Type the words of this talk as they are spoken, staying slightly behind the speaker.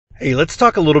Hey, let's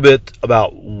talk a little bit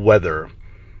about weather.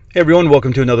 Hey everyone,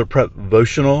 welcome to another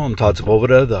Prepvotional. I'm Todd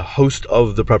Sepulveda, the host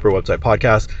of the Prepper Website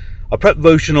Podcast. A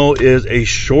Prepvotional is a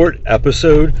short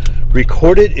episode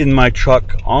recorded in my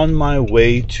truck on my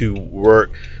way to work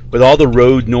with all the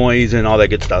road noise and all that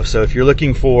good stuff. So if you're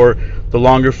looking for the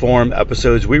longer form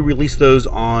episodes, we release those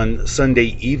on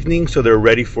Sunday evening so they're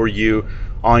ready for you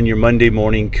on your Monday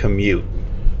morning commute.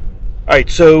 All right,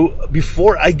 so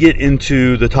before I get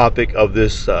into the topic of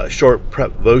this short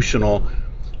Prepvotional,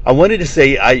 I wanted to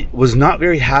say I was not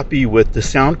very happy with the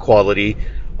sound quality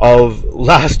of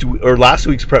last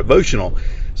week's Prepvotional.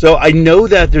 So I know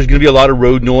that there's going to be a lot of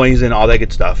road noise and all that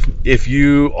good stuff. If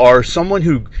you are someone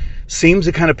who seems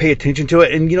to kind of pay attention to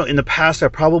it, and in the past I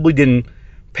probably didn't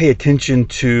pay attention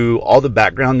to all the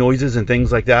background noises and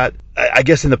things like that. I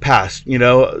guess in the past,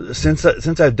 since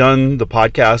I've done the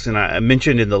podcast, and I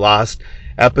mentioned in the last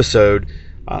episode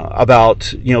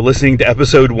about listening to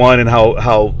episode 1 and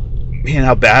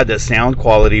how bad that sound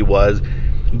quality was.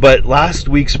 But last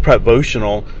week's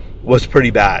Prepvotional was pretty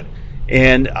bad,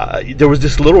 and there was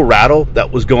this little rattle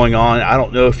that was going on. I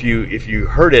don't know if you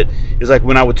heard it. It's like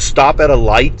when I would stop at a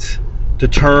light to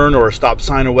turn or a stop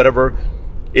sign or whatever.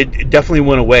 It definitely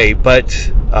went away, but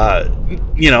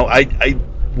I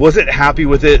wasn't happy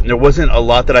with it, and there wasn't a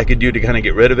lot that I could do to kind of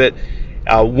get rid of it.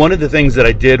 One of the things that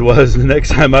I did was the next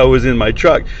time I was in my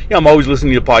truck, I'm always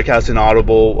listening to podcasts and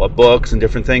Audible books and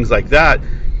different things like that.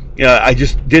 I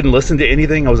just didn't listen to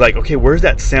anything. I was like, okay, where's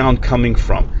that sound coming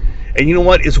from? And you know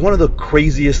what? It's one of the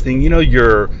craziest things.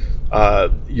 Your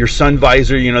sun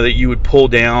visor, that you would pull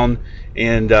down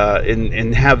and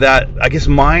have that. I guess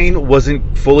mine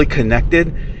wasn't fully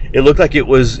connected. It looked like it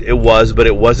was, but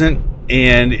it wasn't.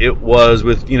 And it was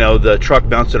with the truck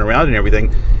bouncing around and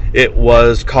everything. It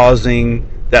was causing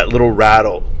that little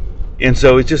rattle. And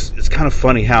so it's kind of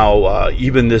funny how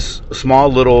even this small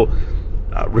little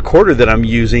recorder that I'm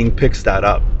using picks that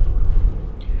up.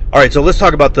 All right, so let's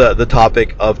talk about the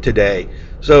topic of today.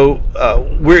 So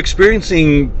we're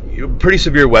experiencing pretty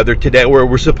severe weather today, where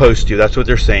we're supposed to. That's what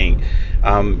they're saying.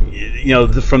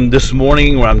 From this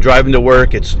morning when I'm driving to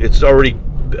work, it's already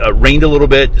rained a little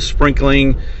bit,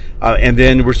 sprinkling, and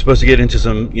then we're supposed to get into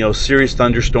some serious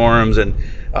thunderstorms, and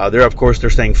they're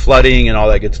saying flooding and all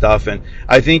that good stuff. And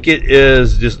I think it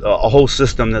is just a whole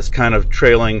system that's kind of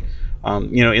trailing,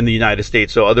 in the United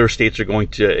States. So other states are going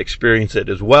to experience it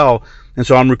as well. And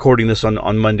so I'm recording this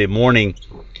on Monday morning.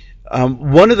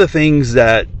 One of the things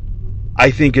that I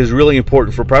think is really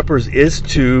important for preppers is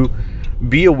to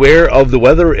be aware of the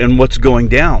weather and what's going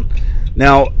down.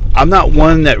 Now, I'm not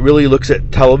one that really looks at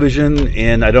television,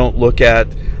 and I don't look at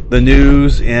the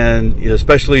news, and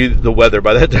especially the weather.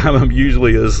 By that time, I'm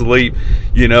usually asleep,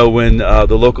 when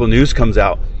the local news comes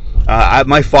out.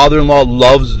 My father-in-law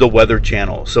loves the Weather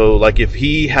Channel. So, like, if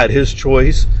he had his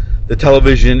choice, the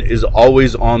television is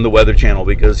always on the Weather Channel,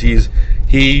 because he's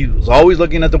always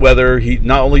looking at the weather. He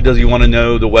not only does he want to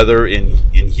know the weather in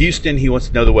Houston, he wants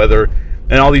to know the weather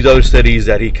in all these other cities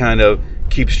that he kind of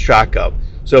keeps track of.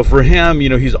 So for him,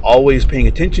 he's always paying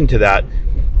attention to that.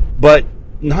 But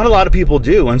not a lot of people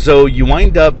do, and so you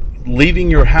wind up leaving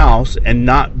your house and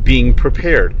not being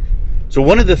prepared. So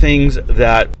one of the things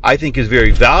that I think is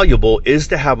very valuable is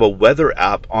to have a weather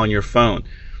app on your phone.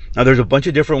 Now, there's a bunch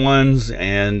of different ones,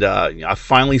 and I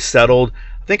finally settled.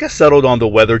 I think I settled on the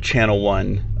Weather Channel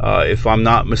one, if I'm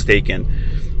not mistaken.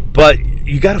 But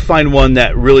you got to find one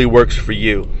that really works for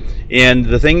you. And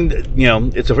the thing,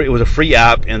 it was a free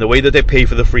app, and the way that they pay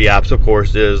for the free apps, of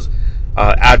course, is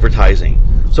advertising.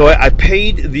 So I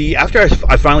paid after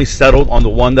I finally settled on the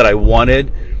one that I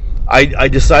wanted, I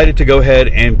decided to go ahead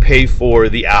and pay for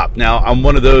the app. Now, I'm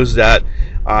one of those that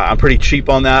I'm pretty cheap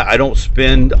on that. I don't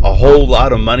spend a whole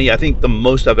lot of money. I think the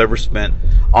most I've ever spent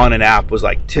on an app was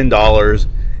like $10,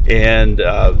 and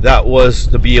that was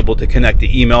to be able to connect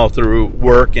the email through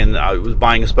work, and I was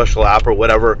buying a special app or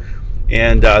whatever,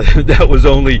 and that was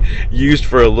only used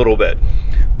for a little bit.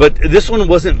 But this one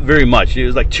wasn't very much. It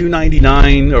was like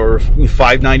 $2.99 or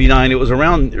 $5.99. It was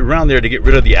around there to get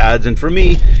rid of the ads, and for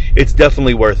me, it's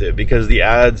definitely worth it, because the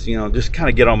ads, just kind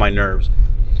of get on my nerves.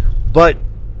 But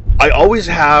I always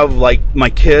have, like, my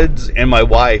kids and my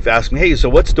wife ask me, hey, so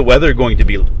what's the weather going to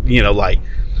be, like?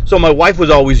 So my wife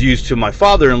was always used to my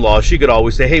father-in-law. She could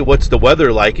always say, hey, what's the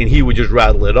weather like? And he would just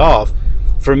rattle it off.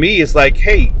 For me, it's like,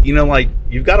 hey, like,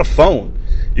 you've got a phone.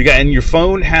 And your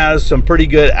phone has some pretty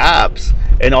good apps,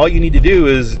 and all you need to do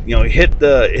is hit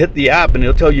the app, and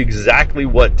it'll tell you exactly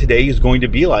what today is going to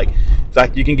be like. In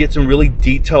fact, you can get some really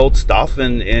detailed stuff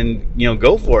and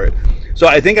go for it. So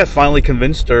I think I finally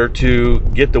convinced her to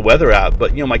get the weather app.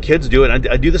 But my kids do it, and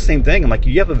I do the same thing. I'm like,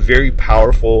 you have a very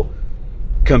powerful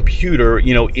computer,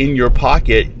 in your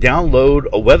pocket, download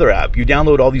a weather app. You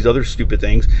download all these other stupid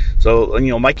things. So,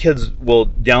 my kids will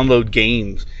download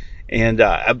games, and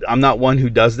I'm not one who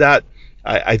does that.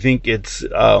 I think it's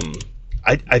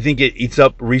I think it eats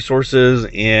up resources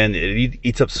and it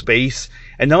eats up space.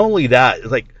 And not only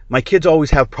that, like, my kids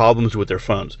always have problems with their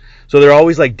phones, so they're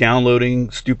always like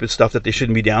downloading stupid stuff that they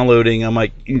shouldn't be downloading. I'm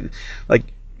like,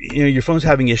 your phone's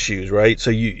having issues, right? So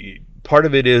you part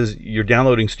of it is you're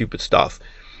downloading stupid stuff.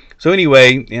 So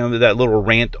anyway, that little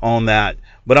rant on that.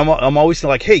 But I'm always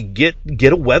like, hey, get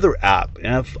a weather app.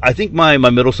 And I think my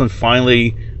middle son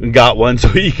finally got one, so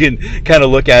he can kind of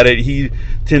look at it. He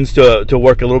tends to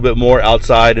work a little bit more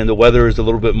outside, and the weather is a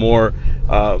little bit more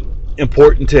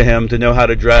important to him to know how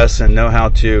to dress and know how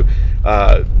to,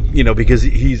 because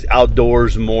he's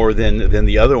outdoors more than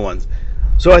the other ones.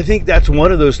 So I think that's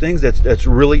one of those things that's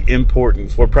really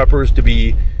important for preppers to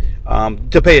be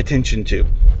to pay attention to.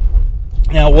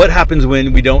 Now, what happens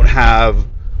when we don't have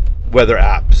weather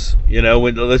apps?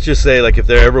 Let's just say, like, if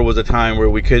there ever was a time where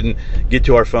we couldn't get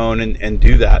to our phone and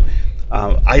do that.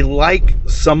 I like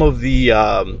some of the,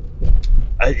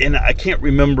 and I can't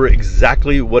remember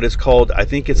exactly what it's called. I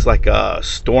think it's like a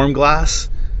Stormglass.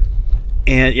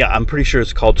 And yeah, I'm pretty sure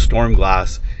it's called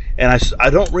Stormglass. And I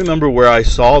don't remember where I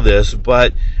saw this,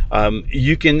 but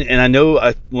you can, and I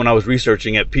know when I was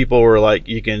researching it, people were like,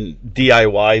 you can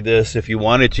DIY this if you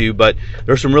wanted to, but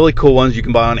there's some really cool ones you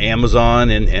can buy on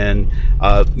Amazon, and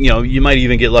you might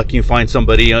even get lucky and find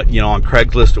somebody on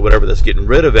Craigslist or whatever that's getting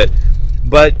rid of it.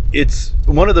 But it's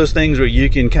one of those things where you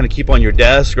can kind of keep on your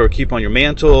desk or keep on your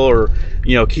mantle or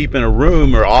keep in a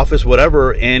room or office,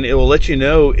 whatever, and it will let you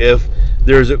know if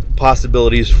there's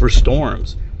possibilities for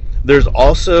storms. There's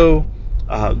also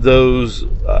those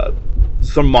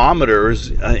thermometers,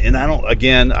 and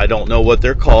I don't know what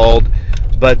they're called,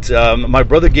 but my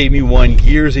brother gave me one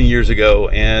years and years ago,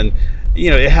 and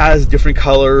it has different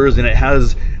colors, and it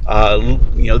has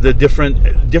the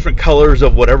different colors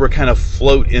of whatever kind of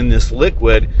float in this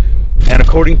liquid, and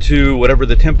according to whatever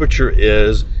the temperature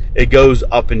is, it goes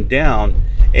up and down.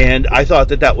 And I thought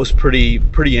that was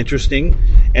pretty interesting.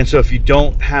 And so if you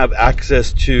don't have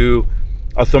access to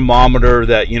a thermometer,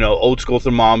 that old school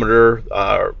thermometer,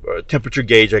 or a temperature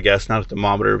gauge, I guess, not a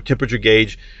thermometer, temperature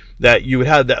gauge that you would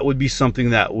have, that would be something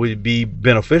that would be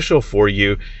beneficial for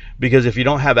you, because if you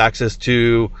don't have access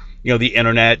to the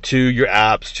internet, to your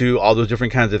apps, to all those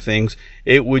different kinds of things,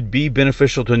 it would be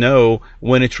beneficial to know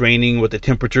when it's raining, what the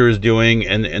temperature is doing,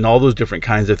 and all those different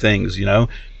kinds of things,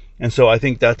 And so I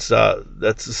think that's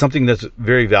something that's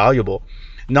very valuable.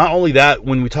 Not only that,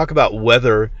 when we talk about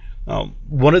weather,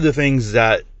 one of the things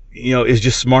that is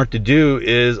just smart to do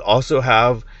is also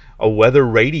have a weather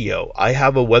radio. I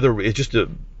have a weather. It's just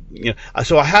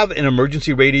so I have an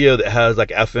emergency radio that has like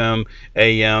FM,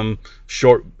 AM,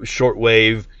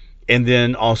 shortwave, and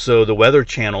then also the weather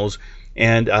channels.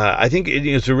 And I think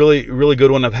it's a really, really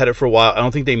good one. I've had it for a while. I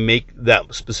don't think they make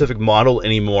that specific model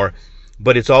anymore,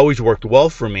 but it's always worked well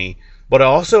for me. But I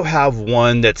also have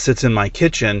one that sits in my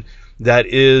kitchen that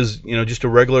is, just a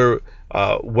regular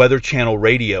weather channel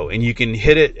radio, and you can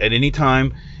hit it at any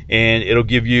time, and it'll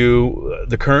give you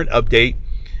the current update.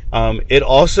 It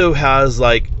also has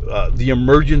like the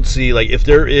emergency, like if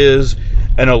there is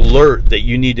an alert that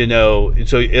you need to know,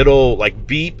 so it'll like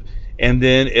beep, and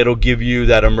then it'll give you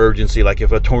that emergency, like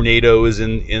if a tornado is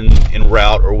in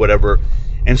route or whatever.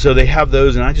 And so they have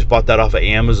those, and I just bought that off of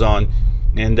Amazon,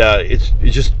 and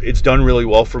it's done really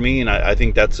well for me, and I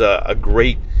think that's a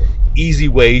great, easy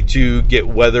way to get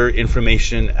weather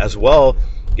information as well.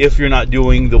 If you're not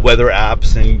doing the weather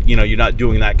apps and you're not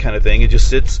doing that kind of thing, it just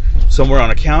sits somewhere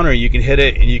on a counter. You can hit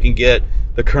it and you can get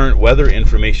the current weather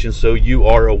information, so you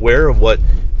are aware of what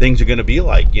things are going to be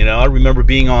like. I remember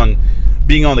being on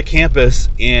the campus,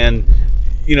 and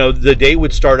the day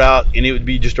would start out and it would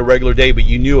be just a regular day, but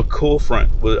you knew a cold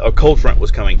front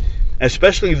was coming,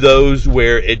 especially those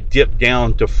where it dipped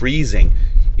down to freezing,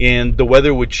 and the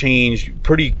weather would change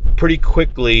pretty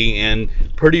quickly and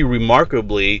pretty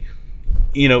remarkably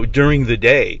during the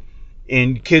day,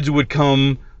 and kids would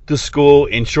come to school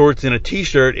in shorts and a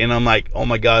t-shirt, and I'm like, oh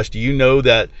my gosh, do you know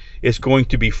that it's going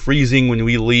to be freezing when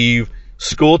we leave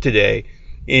school today?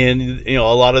 And a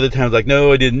lot of the times, like,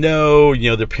 no, I didn't know.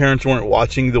 Their parents weren't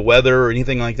watching the weather or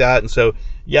anything like that, and so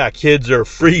yeah, kids are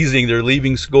freezing. They're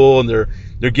leaving school and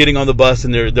they're getting on the bus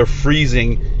and they're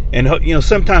freezing. And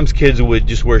sometimes kids would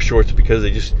just wear shorts because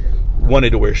they just wanted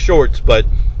to wear shorts, but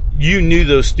you knew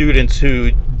those students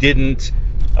who didn't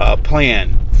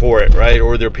plan for it, right?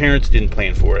 Or their parents didn't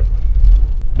plan for it.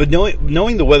 But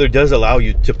knowing the weather does allow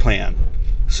you to plan.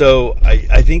 So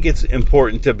I think it's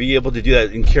important to be able to do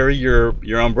that and carry your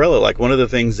umbrella. Like one of the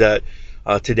things that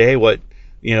today,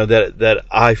 that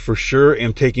I for sure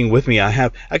am taking with me, I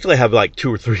have like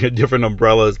 2 or 3 different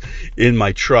umbrellas in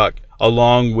my truck,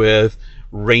 along with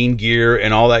rain gear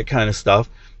and all that kind of stuff.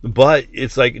 But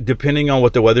it's like, depending on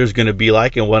what the weather is going to be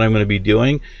like and what I'm going to be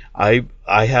doing, I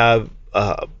have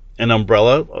an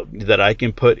umbrella that I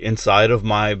can put inside of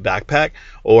my backpack,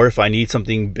 or if I need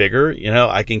something bigger,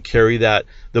 I can carry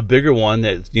the bigger one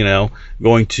that's,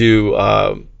 going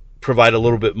to provide a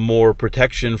little bit more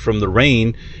protection from the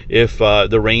rain if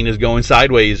the rain is going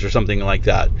sideways or something like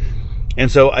that.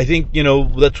 And so I think,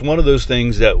 that's one of those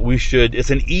things that it's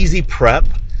an easy prep.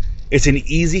 It's an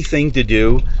easy thing to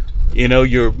do.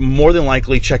 You're more than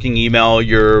likely checking email,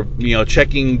 you're,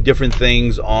 checking different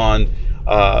things on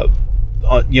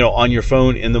your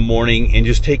phone in the morning, and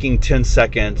just taking 10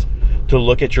 seconds to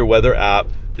look at your weather app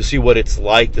to see what it's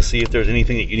like, to see if there's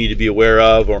anything that you need to be aware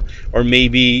of, or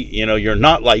maybe, you're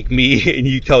not like me and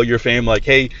you tell your family, like,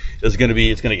 hey, it's going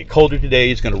to get colder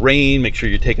today, it's going to rain, make sure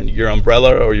you're taking your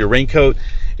umbrella or your raincoat.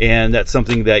 And that's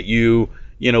something that you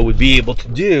would be able to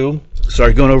do.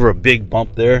 Sorry, going over a big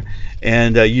bump there.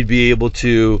 And you'd be able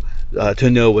to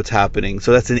know what's happening.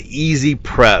 So that's an easy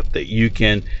prep that you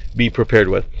can be prepared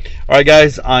with. All right,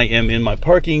 guys, I am in my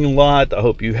parking lot. I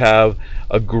hope you have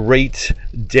a great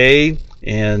day,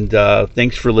 and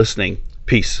thanks for listening.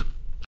 Peace.